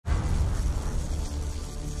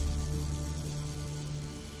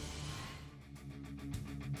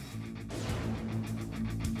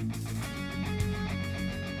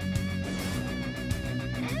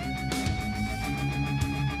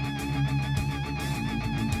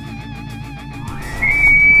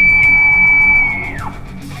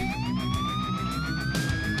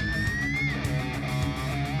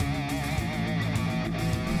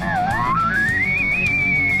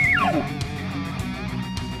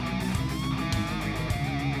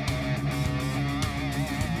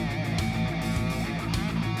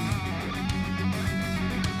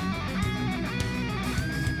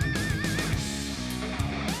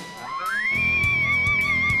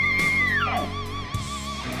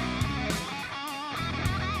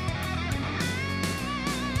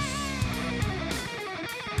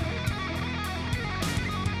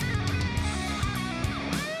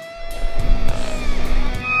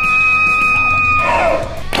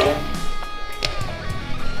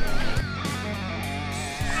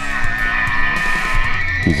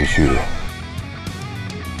a shooter.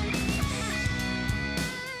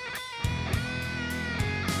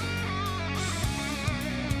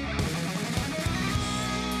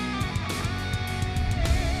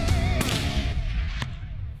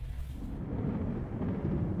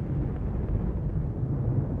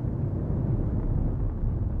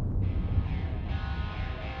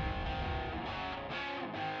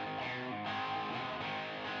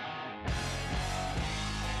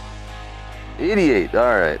 '88. All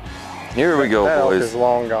right, here we go, that boys. elk is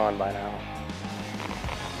long gone by now.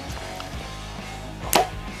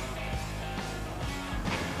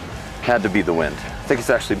 Had to be the wind. I think it's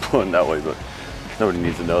actually blowing that way, but nobody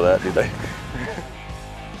needs to know that, do they?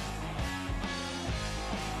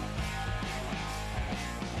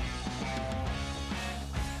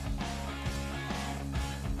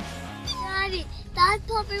 Daddy, that's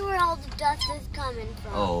probably where all the dust is coming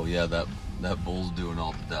from. Oh yeah, that bull's doing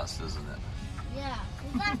all the dust, isn't it? Yeah.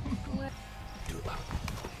 Do it loud.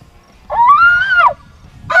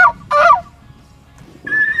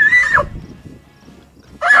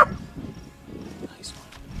 Nice one.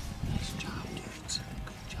 Nice job, dudes.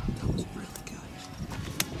 Good job. That was really good.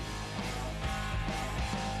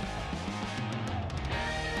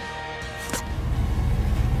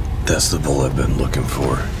 That's the bull I've been looking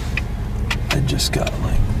for. I just got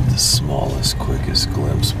like the smallest, quickest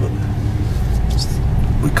glimpse, but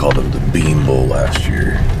we called him the bean bull last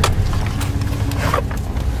year.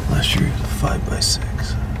 Last year he was a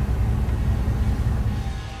 5x6.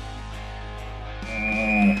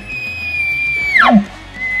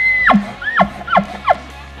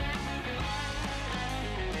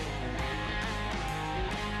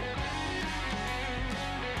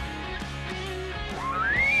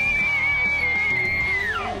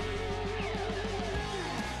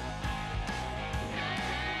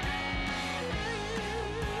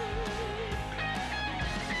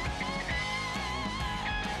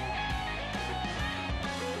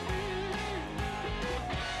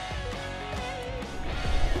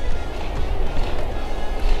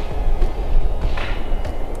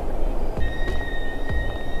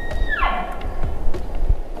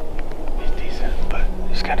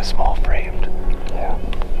 Kind of small framed. Yeah.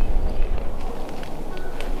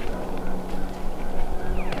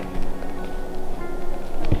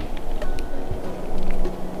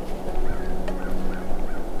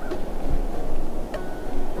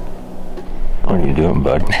 What are you doing,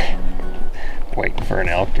 bud? Waiting for an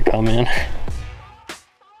elk to come in. I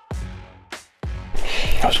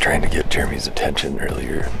was trying to get Jeremy's attention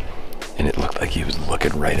earlier, and it looked like he was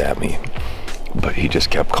looking right at me, but he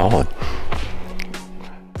just kept calling.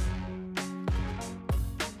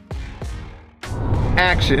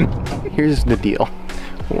 Action. Here's the deal.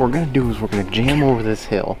 What we're gonna do is we're gonna jam over this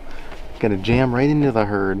hill. Gonna jam right into the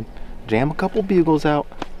herd, jam a couple bugles out,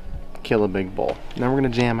 kill a big bull. Then we're gonna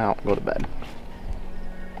jam out and go to bed.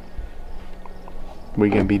 We're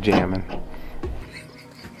gonna be jamming.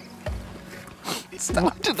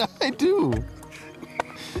 What did I do?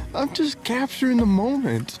 I'm just capturing the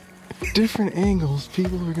moment. Different angles,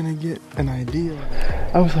 people are gonna get an idea.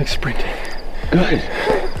 I was like sprinting. Good.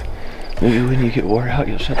 Maybe when you get wore out,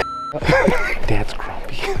 you'll shut the up. Dad's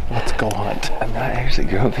grumpy. Let's go hunt. I'm not actually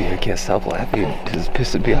grumpy. I can't stop laughing. It's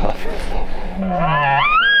pissing me off.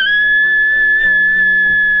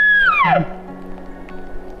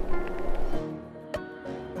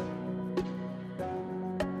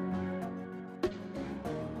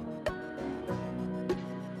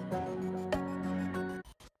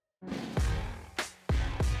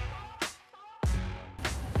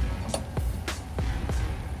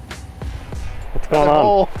 What's going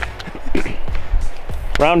on?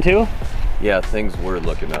 Round two? Yeah, things were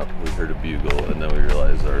looking up. We heard a bugle, and then we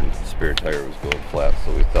realized our spare tire was going flat,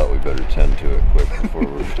 so we thought we better tend to it quick before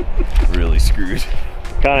we're really screwed.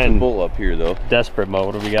 Kind of bull up here, though. Desperate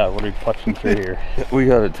mode. What do we got? What are we punching through here? We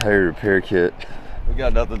got a tire repair kit. We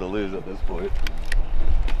got nothing to lose at this point.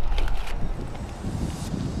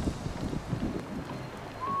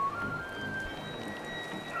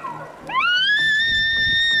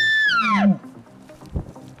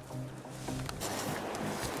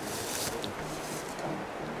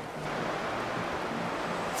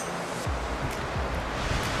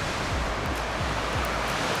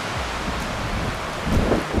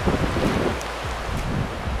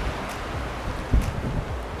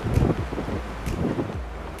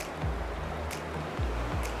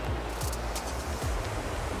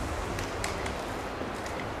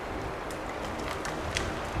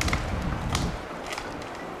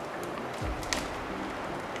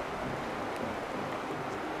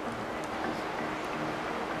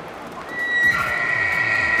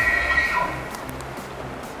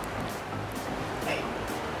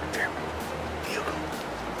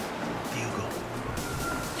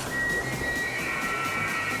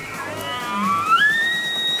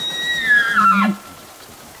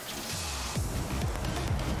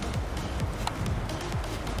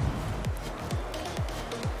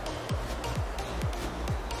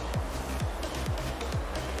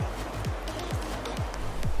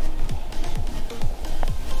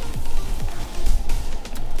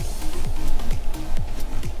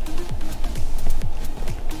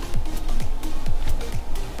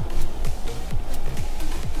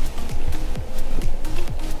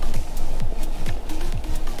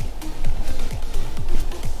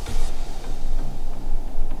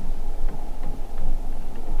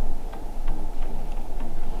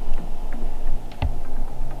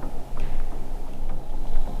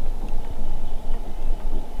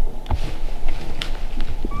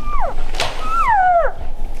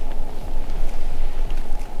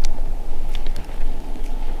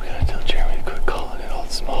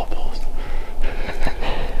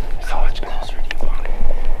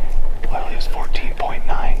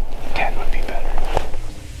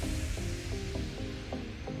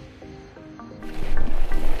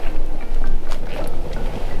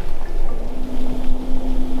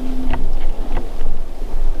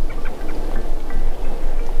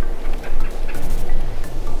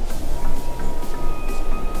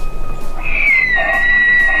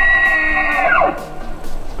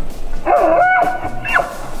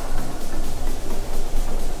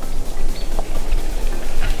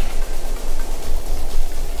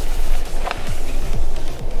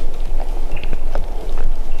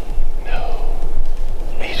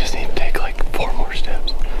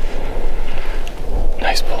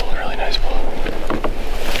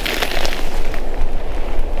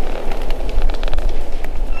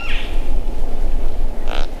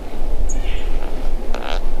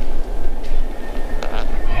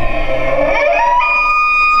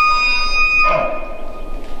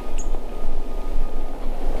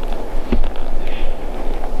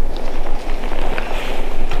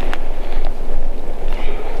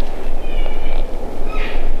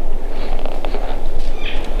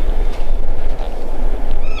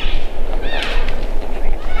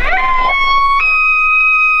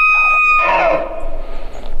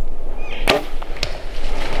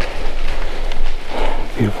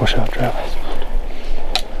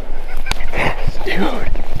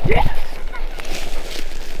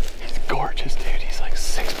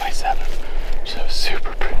 was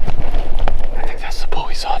super pretty. I think that's the bull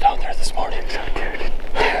we saw down there this morning. Dude,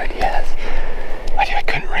 yes. I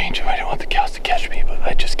couldn't range him. I didn't want the cows to catch me, but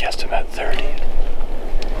I just guessed him at 30.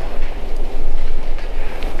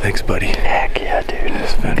 Thanks, buddy. Heck yeah, dude.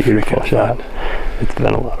 It's been Beautiful shot. fun. It's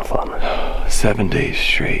been a lot of fun. 7 days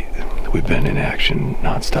straight. We've been in action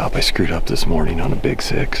nonstop. I screwed up this morning on a big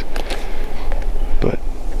 6. But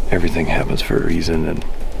everything happens for a reason, and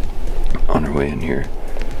on our way in here,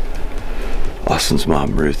 Austin's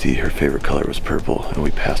mom, Ruthie, her favorite color was purple, and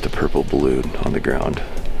we passed a purple balloon on the ground.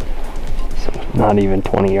 So not even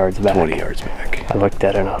 20 yards back. 20 yards back. I looked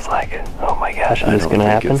at it and I was like, oh my gosh, is this I gonna don't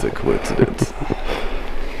happen? think it's a coincidence.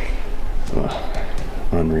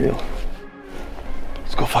 Unreal.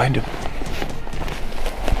 Let's go find him.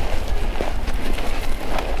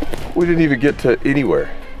 We didn't even get to anywhere.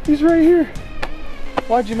 He's right here.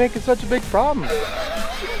 Why'd you make it such a big problem?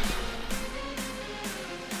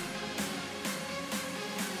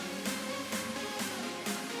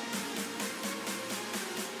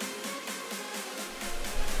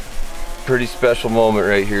 Pretty special moment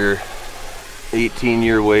right here.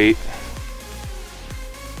 18-year wait.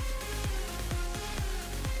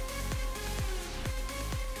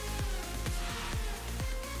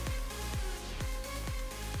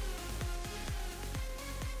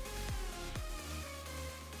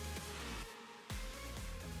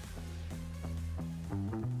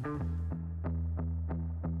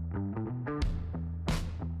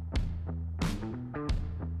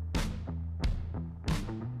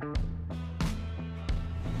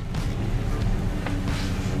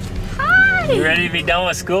 You ready to be done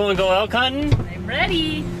with school and go elk hunting? I'm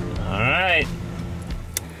ready. All right.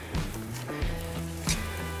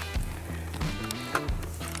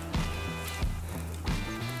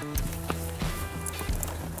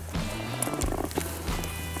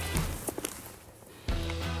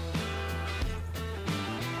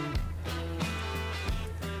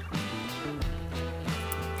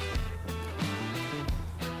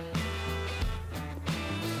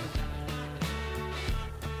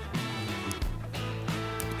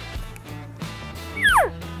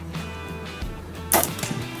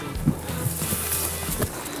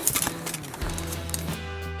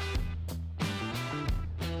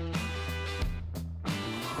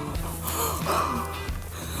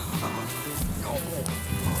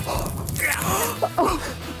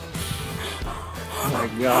 Oh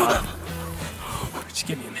my God. Just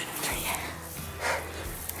give me a minute.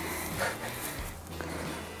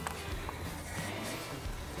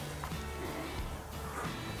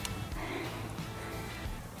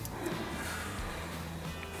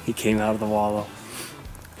 He came out of the wallow.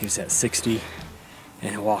 He was at 60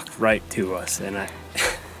 and he walked right to us. And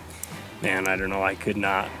man, I don't know, I couldn't,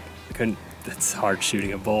 it's hard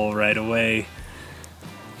shooting a bull right away.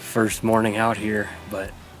 First morning out here,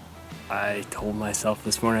 but I told myself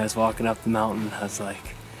this morning I was walking up the mountain, I was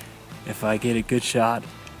like, if I get a good shot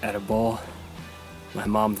at a bull, my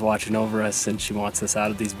mom's watching over us and she wants us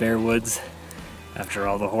out of these bear woods. After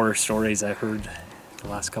all the horror stories I heard the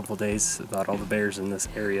last couple of days about all the bears in this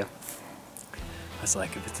area, I was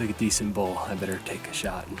like, if it's a decent bull, I better take a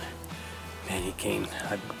shot. And man, he came.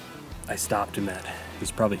 I stopped him at, he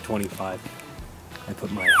was probably 25.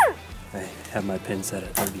 I had my pin set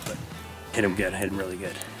at 30, but hit him good, hit him really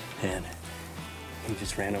good. And he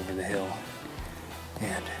just ran over the hill,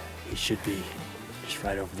 and he should be just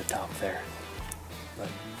right over the top there. But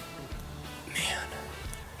man,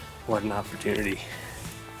 what an opportunity.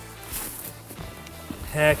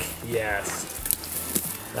 Heck yes,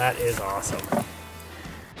 that is awesome.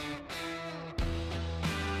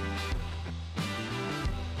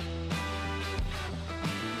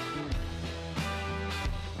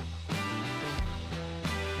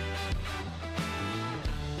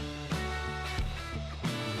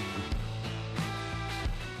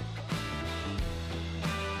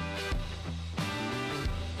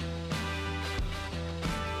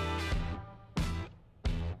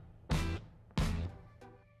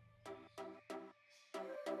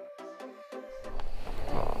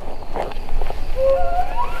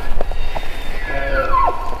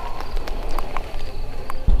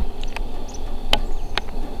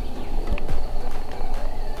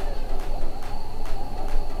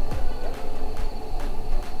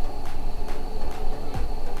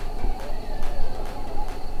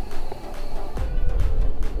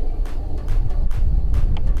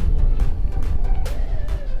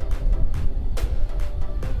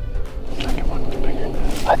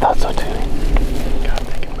 I thought so too. God,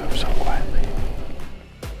 they can move so quietly.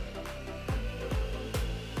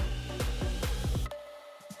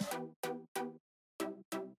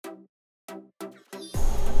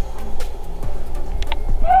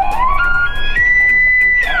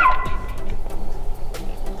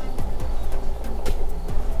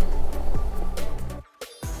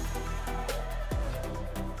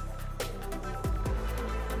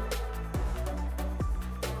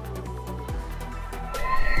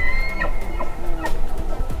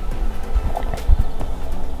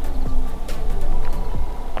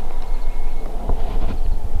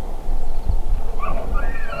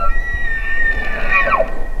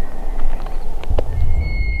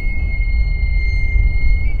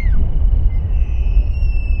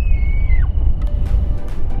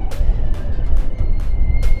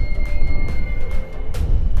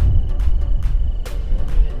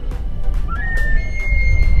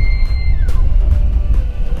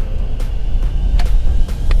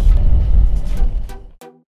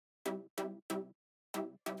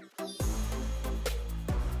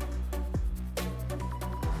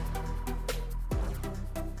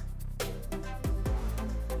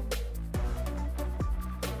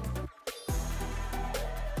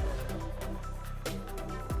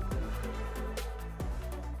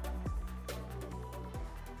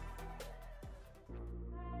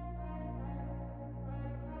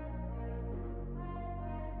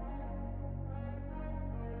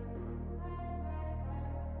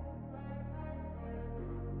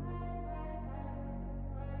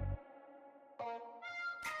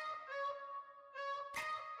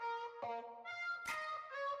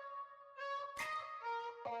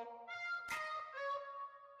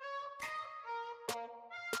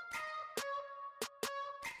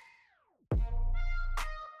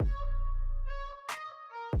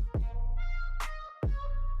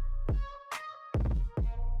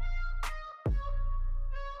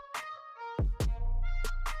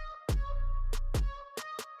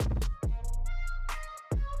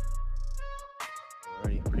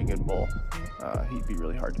 good bull. He'd be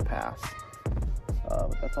really hard to pass.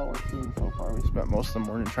 But that's all we're seeing so far. We spent most of the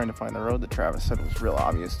morning trying to find the road that Travis said was real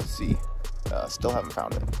obvious to see. Still haven't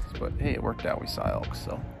found it. But hey, it worked out. We saw elk,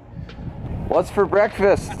 so. What's for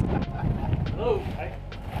breakfast? Hello.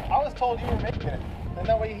 I was told you were making it. Isn't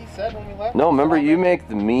that what he said when we left? No, remember you make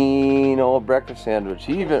the mean old breakfast sandwich.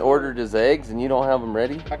 He even ordered his eggs and you don't have them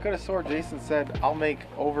ready? I could have swore Jason said, I'll make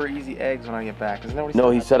over easy eggs when I get back. Isn't that what he said? No,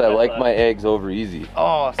 he said I like my eggs over easy.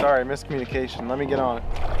 Oh, sorry, miscommunication. Let me get on it.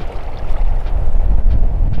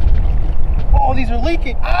 Oh, these are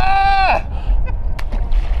leaking. Ah!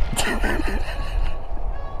 I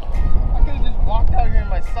could have just walked out here in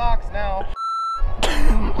my socks now.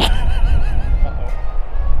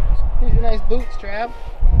 Here's your nice boots, Trav.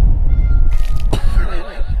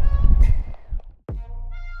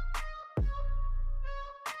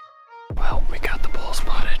 Well, we got the bull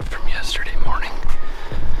spotted from yesterday morning,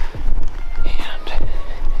 and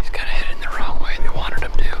he's kind of heading the wrong way they wanted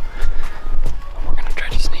him to. We're gonna try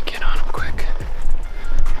to sneak in on him quick.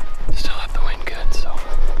 Still have the wind good, so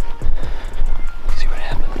we'll see what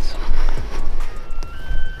happens.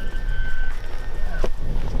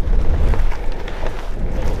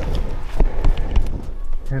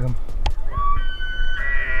 Hit him.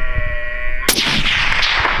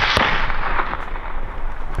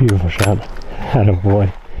 Beautiful shot.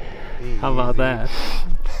 Attaboy. How about that?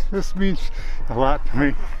 This means a lot to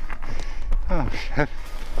me. Oh, shit.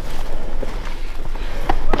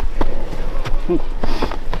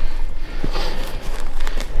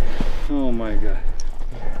 Oh my God.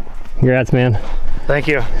 Congrats, man. Thank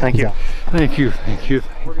you. Thank you. Thank you. Thank you.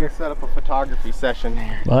 We're going to set up a photography session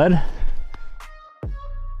here. Bud?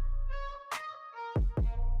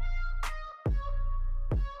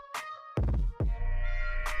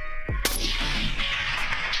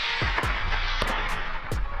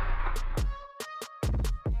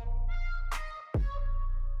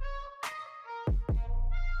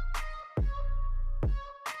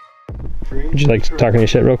 Would you like to talk any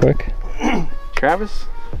shit real quick? Travis,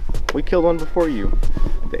 we killed one before you.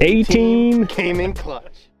 The 18 came in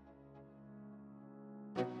clutch.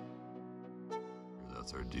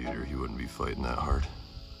 That's our dude, or he wouldn't be fighting that hard.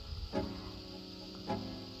 Oh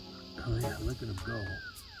yeah, look at him go.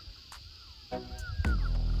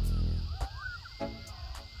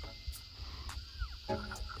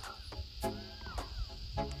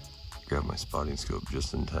 Grab my spotting scope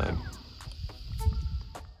just in time.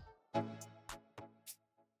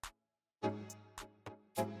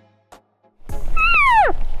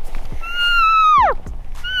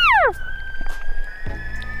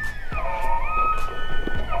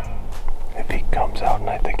 If he comes out and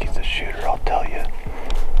I think he's a shooter, I'll tell you.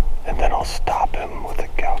 And then I'll stop him with a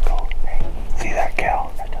cow call. Hey, see that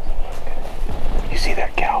cow? That doesn't look good. You see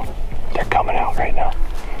that cow? They're coming out right now.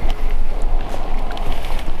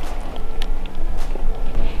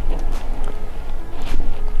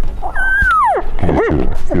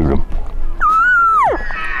 Shoot him.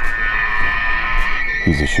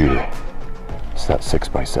 He's a shooter. It's that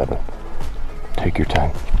 6x7. Take your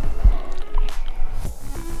time.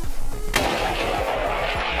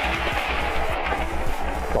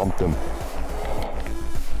 Bumped him.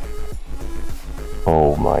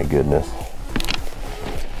 Oh my goodness.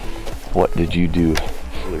 What did you do?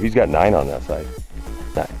 He's got 9 on that side.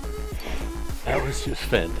 9. That was just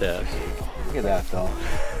fantastic. Look at that though.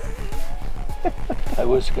 I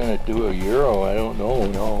was gonna do a Euro, I don't know,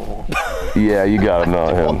 no. Yeah, you got him,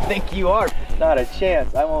 not I don't him. think you are. Not a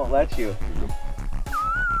chance. I won't let you.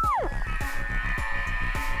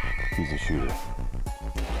 He's a shooter.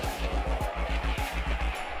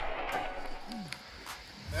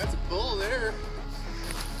 That's a bull there.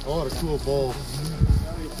 Oh, what a cool bull.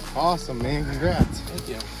 Awesome, man. Congrats. Thank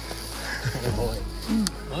you. Good boy.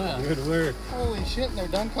 Wow. Good work. Holy shit, and they're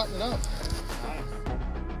done cutting it up.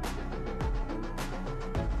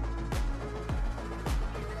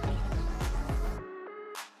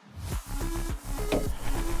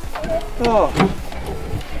 Oh,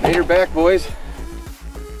 made her back, boys.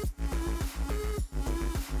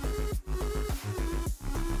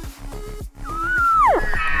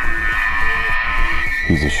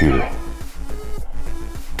 He's a shooter.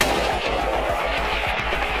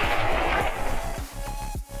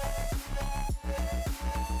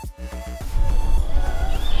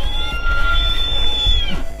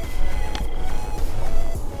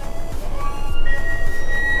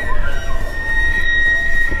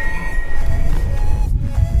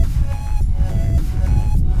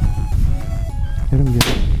 Hit him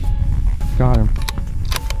again. Got him.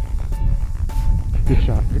 Good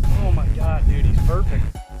shot. Oh my God, dude, he's perfect.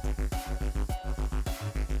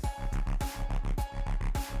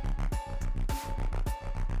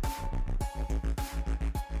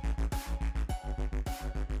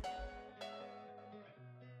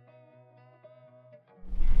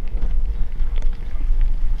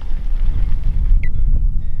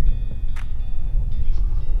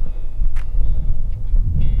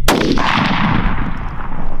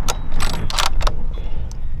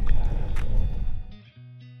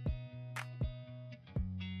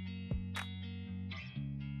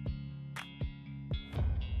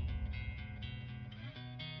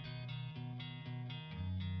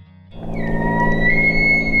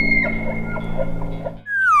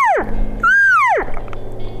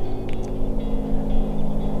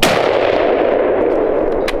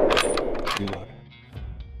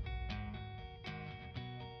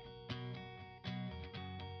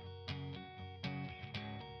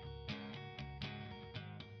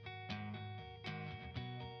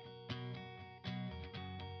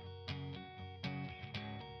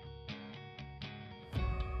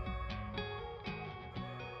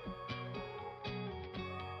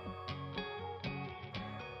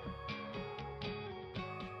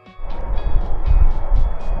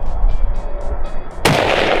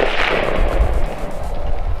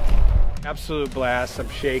 Absolute blast. I'm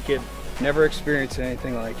shaking. Never experienced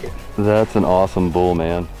anything like it. That's an awesome bull,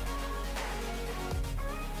 man.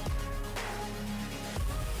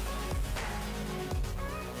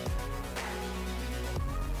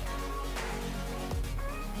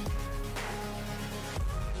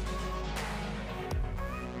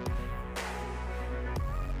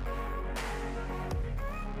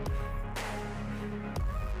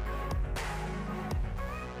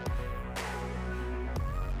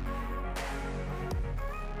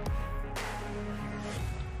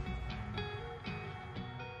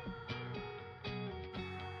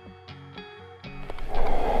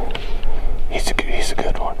 He's a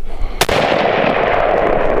good one.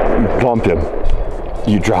 You bumped him.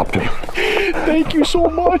 You dropped him. Thank you so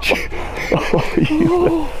much.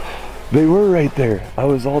 They were right there. I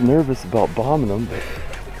was all nervous about bombing them,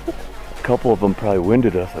 but a couple of them probably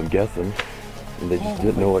winded us, I'm guessing, and they just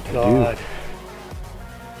didn't know what to do.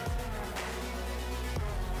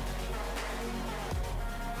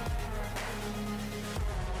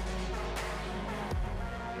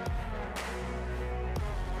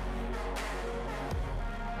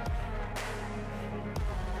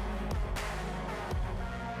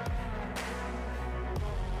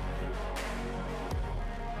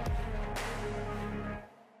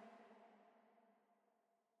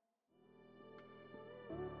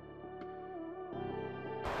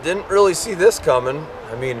 Didn't really see this coming.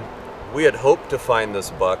 I mean, we had hoped to find this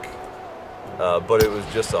buck, but it was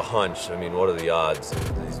just a hunch. I mean, what are the odds?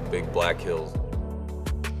 These big black hills.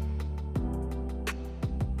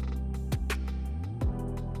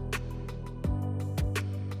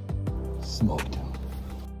 Smoked him.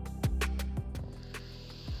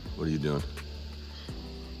 What are you doing?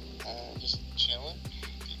 Just chilling.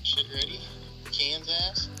 Getting shit ready. Cans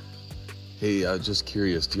ass. Hey, I was just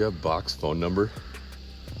curious, do you have Bach's phone number?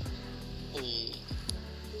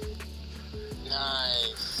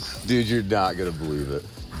 Nice. Dude, you're not gonna believe it.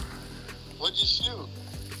 What'd you shoot?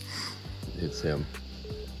 It's him.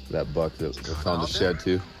 That buck that I found the shed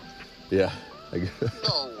too. Yeah.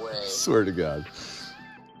 No way. Swear to God.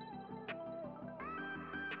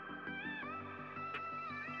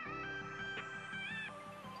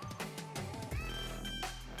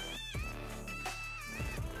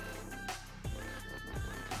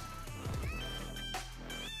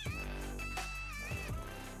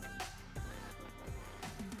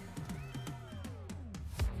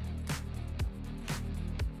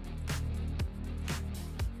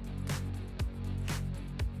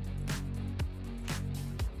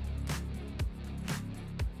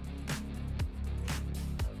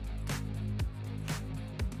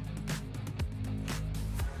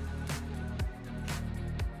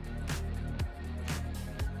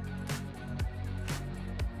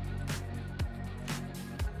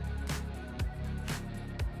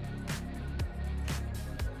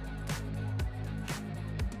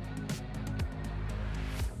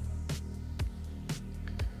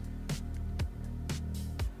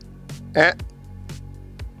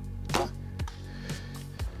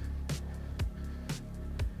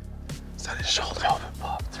 Is that his shoulder? If it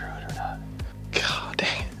popped through it or not? God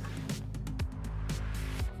dang it.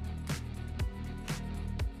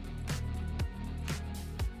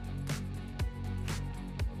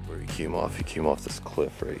 Where he came off this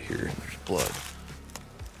cliff right here. There's blood.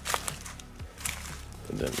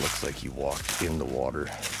 And then it looks like he walked in the water.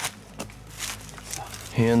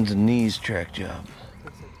 Hands and knees track job.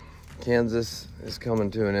 Kansas is coming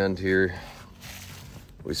to an end here.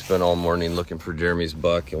 We spent all morning looking for Jeremy's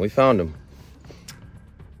buck and we found him.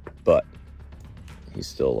 But he's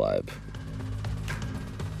still alive.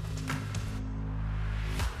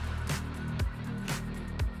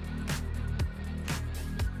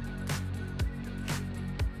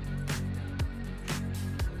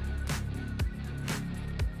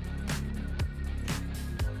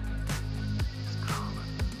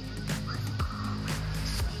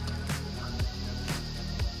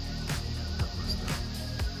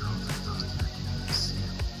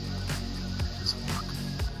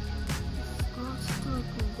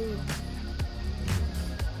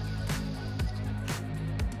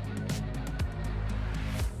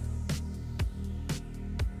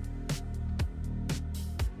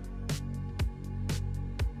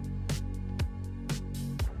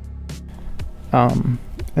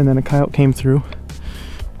 And then a coyote came through.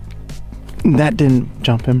 That didn't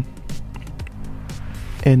jump him.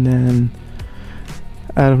 And then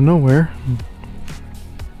out of nowhere,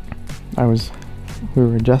 we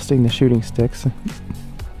were adjusting the shooting sticks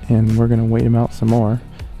and we're gonna wait him out some more.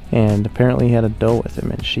 And apparently he had a doe with him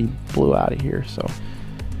and she blew out of here, so.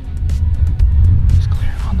 He's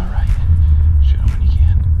clear on the right. Shoot him when you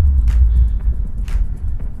can.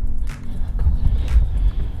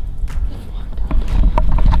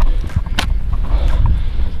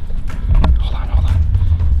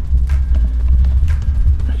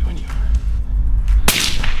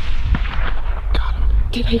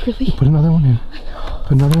 I really? Put another one in.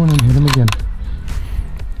 Put another one in. Hit him again.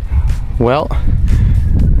 Well,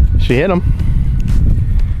 she hit him.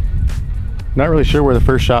 Not really sure where the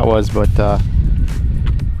first shot was, but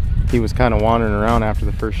he was kind of wandering around after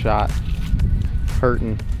the first shot,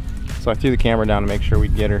 hurting. So I threw the camera down to make sure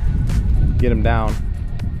we'd get him down.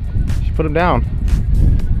 She put him down.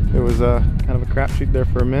 It was kind of a crapshoot there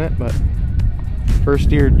for a minute, but first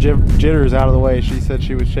deer jitters out of the way. She said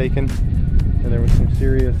she was shaking, and there was some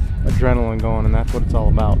serious adrenaline going, and that's what it's all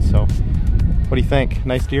about. So, what do you think?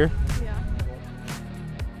 Nice deer? Yeah.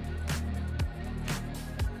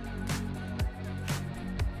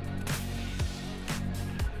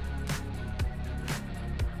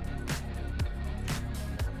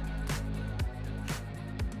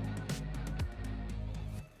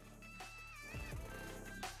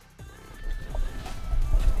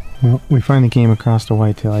 Well, we finally came across a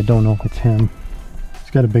whitetail. I don't know if it's him.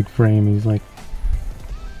 He's got a big frame. He's like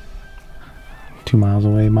 2 miles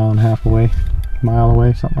away, mile and a half away, mile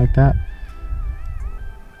away, something like that.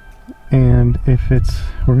 And if it's,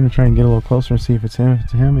 we're gonna try and get a little closer and see if it's him. If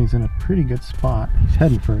it's him, he's in a pretty good spot. He's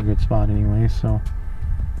heading for a good spot anyway, so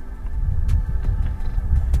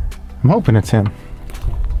I'm hoping it's him.